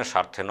জনগণের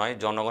স্বার্থে নয়,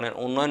 জনগণের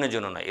উন্নয়নের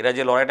জন্য নয়, এরা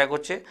যে লড়াইটা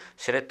করছে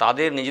সেটা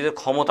তাদের নিজেদের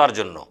ক্ষমতার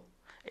জন্য।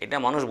 এটা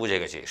মানুষ বুঝে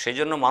গেছে। সেই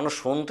জন্য মানুষ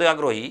শুনতে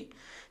আগ্রহী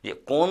যে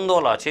কোন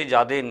দল আছে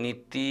যাদের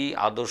নীতি,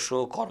 আদর্শ,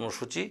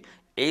 কর্মসূচি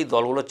এই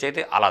দলগুলোর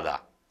চাইতে আলাদা।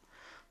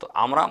 তো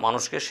আমরা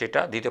মানুষকে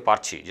সেটা দিতে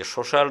পারছি যে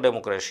সোশ্যাল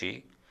ডেমোক্রেসি,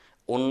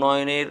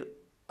 উন্নয়নের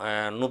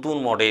নতুন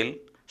মডেল,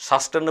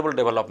 সাস্টেনেবল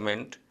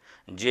ডেভেলপমেন্ট,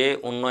 যে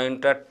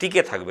উন্নয়নটা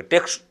টিকে থাকবে,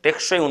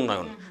 টেকসই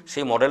উন্নয়ন,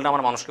 সেই মডেলটা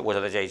আমরা মানুষকে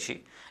বোঝাতে চাইছি।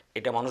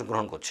 এটা মানুষ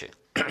গ্রহণ করছে।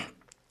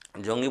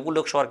 জঙ্গিপুর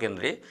লোকসভার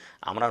কেন্দ্রে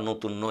আমরা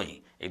নতুন নই,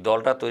 এই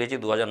দলটা তৈরি হয়েছে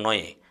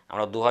 2009-এ।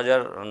 আমরা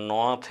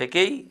 2009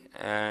 থেকেই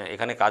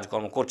এখানে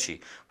কাজকর্ম করছি।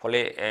 ফলে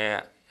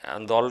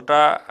দলটা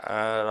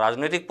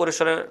রাজনৈতিক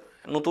পরিসরে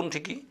নতুন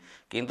ঠিকই,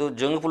 কিন্তু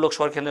জঙ্গিপুর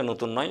লোকসভার কেন্দ্রে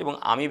নতুন নয়। এবং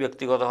আমি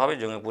ব্যক্তিগতভাবে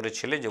জঙ্গিপুরের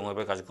ছেলে,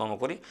 জঙ্গিপুরে কাজকর্ম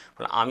করি,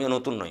 ফলে আমিও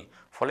নতুন নই।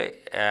 ফলে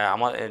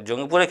আমার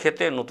জঙ্গিপুরের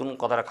ক্ষেত্রে নতুন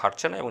কথাটা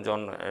খাটছে না এবং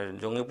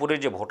জঙ্গিপুরের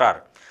যে ভোটার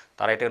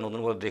তারা এটা নতুন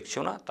করে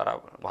দেখছেও না, তারা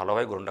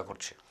ভালোভাবে গ্রহণটা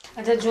করছে।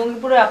 আচ্ছা,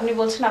 জঙ্গিপুরে আপনি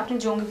বলছেন আপনি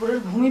জঙ্গিপুরের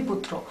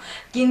ভূমিপুত্র,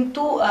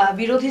 কিন্তু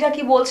বিরোধীরা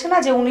কি বলছে না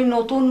যে উনি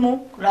নতুন মুখ,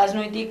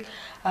 রাজনৈতিক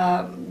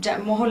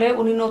মহলে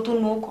উনি নতুন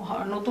মুখ,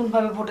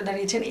 নতুনভাবে ভোটে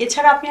দাঁড়িয়েছেন,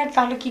 এছাড়া আপনি আর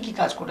তাহলে কি কি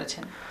কাজ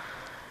করেছেন?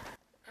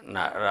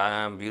 না,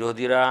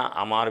 বিরোধীরা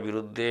আমার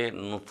বিরুদ্ধে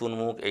নতুন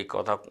মুখ এই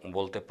কথা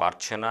বলতে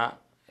পারছে না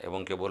এবং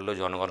কে বললেও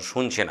জনগণ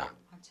শুনছে না।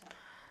 আচ্ছা,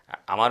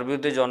 আমার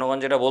বিরুদ্ধে জনগণ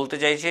যেটা বলতে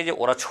চাইছে যে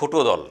ওরা ছোট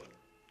দল,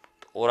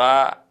 ওরা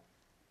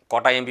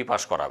কটা এমপি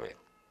পাস করাবে।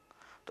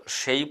 তো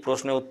সেই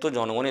প্রশ্নের উত্তর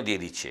জনগণই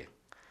দিয়ে দিচ্ছে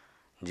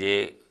যে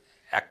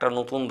একটা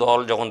নতুন দল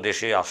যখন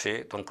দেশে আসে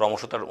তখন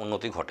ক্রমশ তার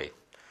উন্নতি ঘটে।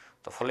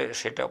 তো ফলে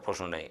সেটা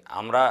প্রশ্ন নেই।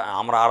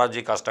 আমরা আর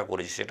যে কাজটা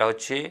করেছি সেটা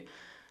হচ্ছে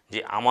যে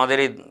আমাদের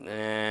এই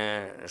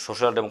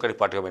social Democratic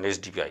party of India,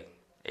 SDPI,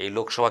 এই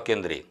লোকসভা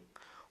কেন্দ্রে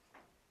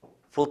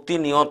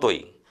প্রতিনিয়তই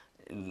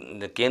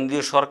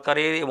কেন্দ্রীয়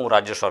সরকারের এবং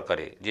রাজ্য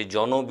সরকারের যে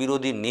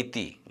জনবিরোধী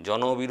নীতি,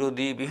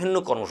 জনবিরোধী বিভিন্ন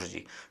কর্মসূচি,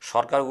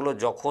 সরকারগুলো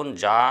যখন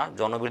যা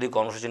জনবিরোধী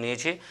কর্মসূচি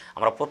নিয়েছে,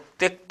 আমরা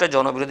প্রত্যেকটা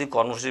জনবিরোধী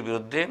কর্মসূচির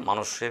বিরুদ্ধে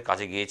মানুষের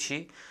কাছে গিয়েছি,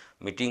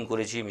 মিটিং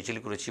করেছি, মিছিল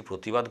করেছি,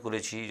 প্রতিবাদ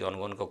করেছি,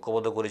 জনগণকে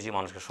ঐক্যবদ্ধ করেছি,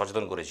 মানুষকে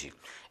সচেতন করেছি।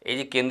 এই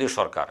যে কেন্দ্রীয়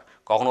সরকার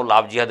কখনো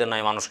লাভ জিহাদের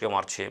নামে মানুষকে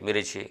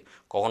মেরেছে,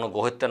 কখনো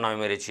গোহত্যার নামে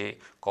মেরেছে,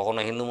 কখনো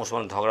হিন্দু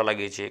মুসলমান ঝগড়া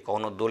লাগিয়েছে,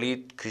 কখনো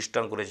দলিত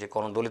খ্রিস্টান করেছে,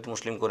 কখনো দলিত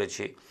মুসলিম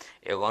করেছে,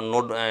 এবং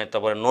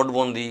তারপরে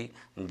নোটবন্দি,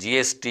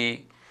 জিএসটি,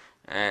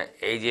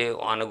 এই যে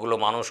অনেকগুলো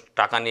মানুষ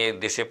টাকা নিয়ে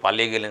দেশে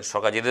পালিয়ে গেলেন,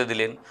 সরকার যেতে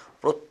দিলেন,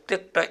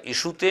 প্রত্যেকটা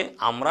ইস্যুতে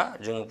আমরা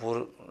জঙ্গিপুর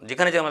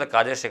যেখানে যে আমাদের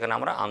কাজ হয় সেখানে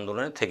আমরা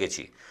আন্দোলনে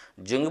থেকেছি।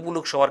 জঙ্গিপুর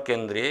লোকসভার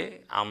কেন্দ্রে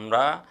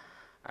আমরা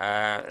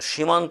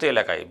সীমান্ত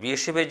এলাকায়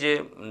বিএসএফের যে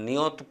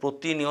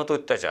প্রতিনিয়ত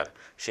অত্যাচার,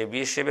 সেই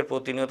বিএসএফের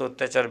প্রতিনিয়ত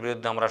অত্যাচার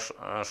বিরুদ্ধে আমরা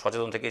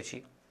সচেতন থেকেছি।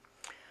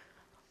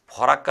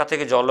 ফরাক্কা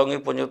থেকে জলঙ্গি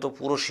পর্যন্ত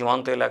পুরো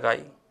সীমান্ত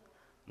এলাকায়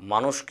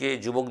মানুষকে,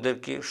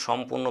 যুবকদেরকে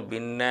সম্পূর্ণ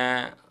বিনা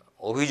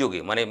অভিযোগে,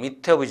 মানে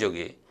মিথ্যা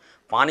অভিযোগে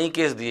পানি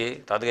কেস দিয়ে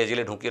তাদেরকে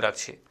জেলে ঢুকিয়ে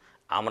রাখছে।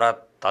 আমরা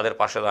তাদের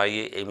পাশে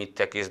দাঁড়িয়ে এই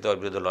মিথ্যা কেস দেওয়ার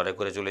বিরুদ্ধে লড়াই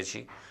করে চলেছি।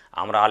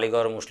 আমরা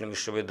আলিগড় মুসলিম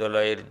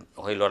বিশ্ববিদ্যালয়ের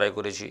হয়ে লড়াই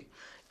করেছি।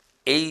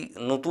 এই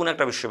নতুন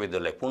একটা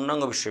বিশ্ববিদ্যালয়,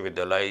 পূর্ণাঙ্গ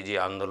বিশ্ববিদ্যালয় যে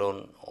আন্দোলন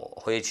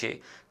হয়েছে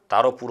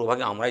তারও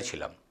পুরোভাগে আমরাই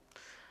ছিলাম।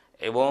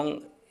 এবং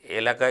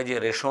এলাকায় যে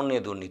রেশন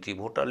নিয়ে দুর্নীতি,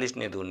 ভোটার লিস্ট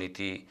নিয়ে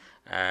দুর্নীতি,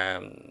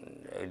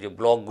 যে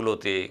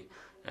ব্লকগুলোতে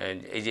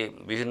এই যে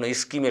বিভিন্ন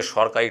স্কিমের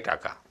সরকারি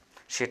টাকা,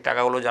 সে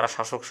টাকাগুলো যারা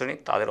শাসক শ্রেণী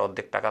তাদের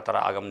অর্ধেক টাকা তারা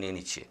আগাম নিয়ে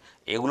নিচ্ছে,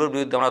 এগুলোর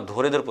বিরুদ্ধে আমরা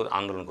ধরে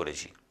আন্দোলন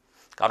করেছি।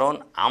 কারণ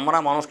আমরা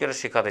মানুষকে এটা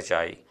শেখাতে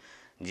চাই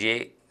যে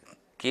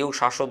কেউ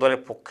শাসক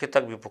দলের পক্ষে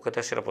থাক বিপক্ষে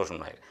থাক সেটা প্রশ্ন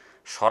নয়।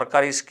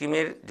 সরকারি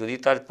স্কিমের যদি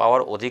তার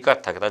পাওয়ার অধিকার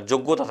থাকে, তার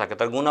যোগ্যতা থাকে,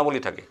 তার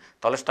গুণাবলী থাকে,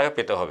 তাহলে তাকে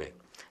পেতে হবে।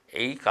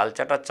 এই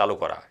কালচারটা চালু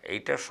করা,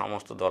 এইটা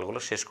সমস্ত দলগুলো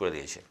শেষ করে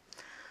দিয়েছে।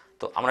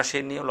 তো আমরা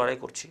সেই নিয়েও লড়াই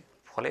করছি।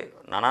 ফলে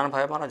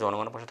নানানভাবে আমরা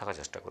জনগণের পাশে থাকার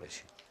চেষ্টা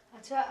করেছি।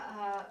 আচ্ছা,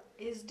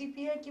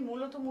 এসডিপিআই কি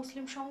মূলত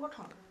মুসলিম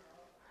সংগঠন?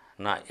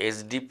 না,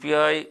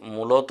 এসডিপিআই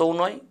মূলতও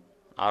নয়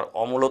আর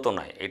অমূলত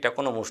নয়, এটা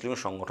কোনো মুসলিম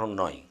সংগঠন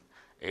নয়।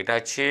 এটা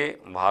হচ্ছে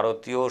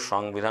ভারতীয়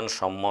সংবিধান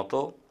সম্মত,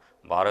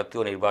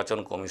 ভারতীয় নির্বাচন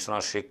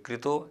কমিশনার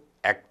স্বীকৃত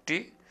একটি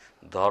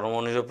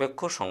ধর্মনিরপেক্ষ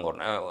সংগঠন,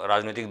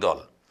 রাজনৈতিক দল।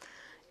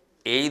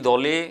 এই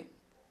দলে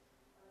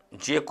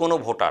যে কোনো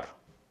ভোটার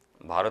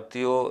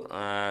ভারতীয়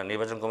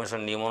নির্বাচন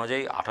কমিশনের নিয়ম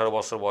অনুযায়ী 18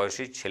 বছর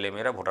বয়সী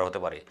ছেলেমেয়েরা ভোটার হতে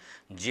পারে।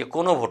 যে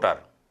কোনো ভোটার,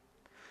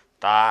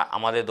 তা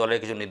আমাদের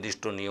দলের কিছু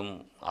নির্দিষ্ট নিয়ম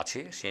আছে,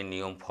 সেই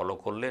নিয়ম ফলো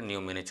করলে,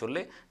 নিয়ম মেনে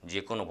চললে যে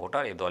কোনো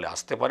ভোটার এই দলে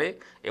আসতে পারে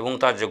এবং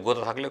তার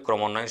যোগ্যতা থাকলে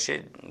ক্রমান্বয়ে সে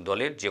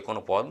দলের যে কোনো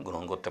পদ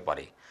গ্রহণ করতে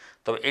পারে।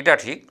 তবে এটা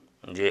ঠিক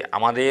যে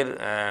আমাদের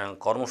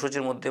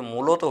কর্মসূচির মধ্যে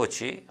মূলত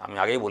হচ্ছে, আমি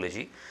আগেই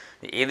বলেছি,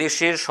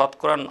 এদেশের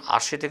শতকরা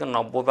 80 থেকে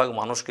 90%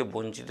 মানুষকে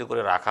বঞ্চিত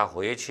করে রাখা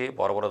হয়েছে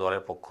বড় বড়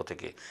দলের পক্ষ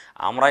থেকে।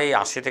 আমরা এই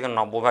 80 থেকে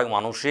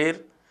 90%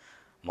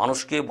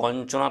 মানুষকে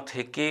বঞ্চনা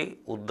থেকে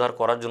উদ্ধার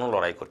করার জন্য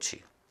লড়াই করছি।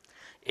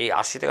 এই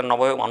 80 থেকে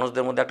 90%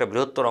 মানুষদের মধ্যে একটা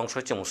বৃহত্তর অংশ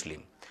হচ্ছে মুসলিম।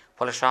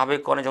 ফলে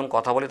স্বাভাবিক কারণে যখন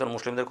কথা বলি তখন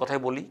মুসলিমদের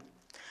কথাই বলি।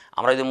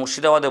 আমরা যদি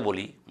মুর্শিদাবাদে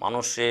বলি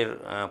মানুষের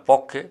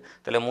পক্ষে,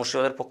 তাহলে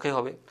মুর্শিদাবাদের পক্ষেই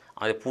হবে।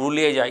 আমাদের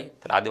পুরুলিয়ায় যাই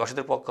তাহলে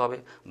আদিবাসীদের পক্ষে হবে,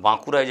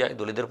 বাঁকুড়ায় যাই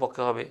দলিতদের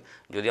পক্ষে হবে,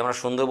 যদি আমরা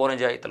সুন্দরবনে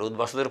যাই তাহলে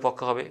উদ্বাস্তুদের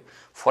পক্ষে হবে।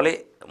 ফলে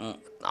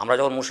আমরা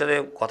যখন মুর্শিদাবাদে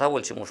কথা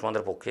বলছি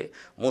মুসলমানদের পক্ষে,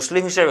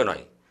 মুসলিম হিসেবে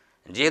নয়,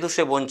 যেহেতু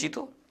সে বঞ্চিত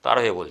তার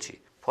হয়ে বলছি।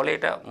 ফলে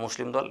এটা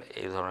মুসলিম দল,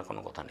 এই ধরনের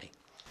কোনো কথা নেই।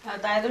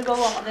 তাইদুল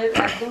বাবু, আমাদের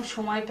একদম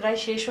সময় প্রায়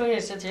শেষ হয়ে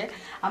এসেছে।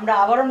 আমরা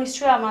আবারও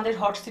নিশ্চয়ই আমাদের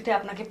হট সিটে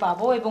আপনাকে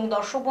পাবো এবং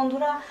দর্শক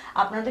বন্ধুরা,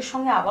 আপনাদের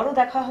সঙ্গে আবারও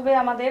দেখা হবে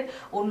আমাদের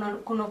অন্য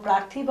কোনো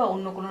প্রার্থী বা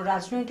অন্য কোনো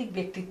রাজনৈতিক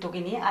ব্যক্তিত্বকে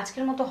নিয়ে।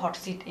 আজকের মতো হট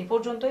সিট এ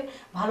পর্যন্তই।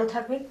 ভালো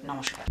থাকবেন,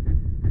 নমস্কার।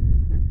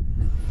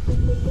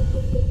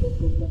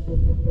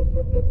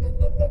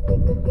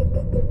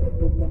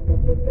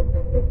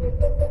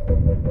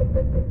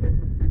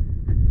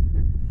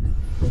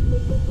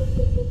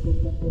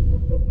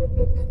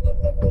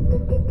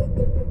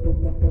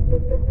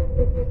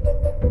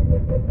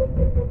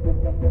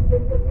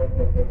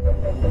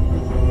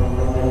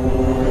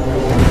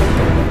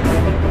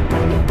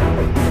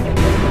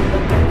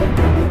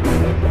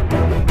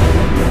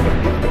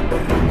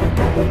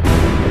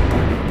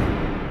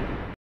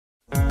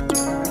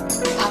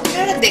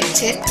 আপনারা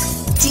দেখছেন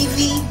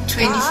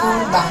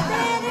TV24 বাংলা।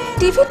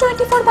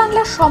 TV24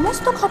 বাংলার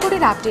সমস্ত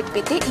খবরের আপডেট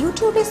পেতে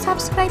ইউটিউবে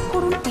সাবস্ক্রাইব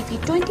করুন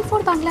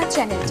TV24 বাংলা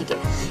চ্যানেলটিকে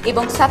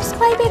এবং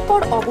সাবস্ক্রাইবের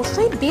পর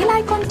অবশ্যই বেল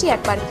আইকনটি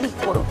একবার ক্লিক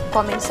করুন।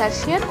 কমেন্টস আর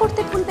শেয়ার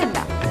করতে ভুলবেন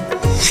না।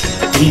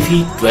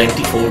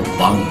 TV24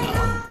 বাংলা।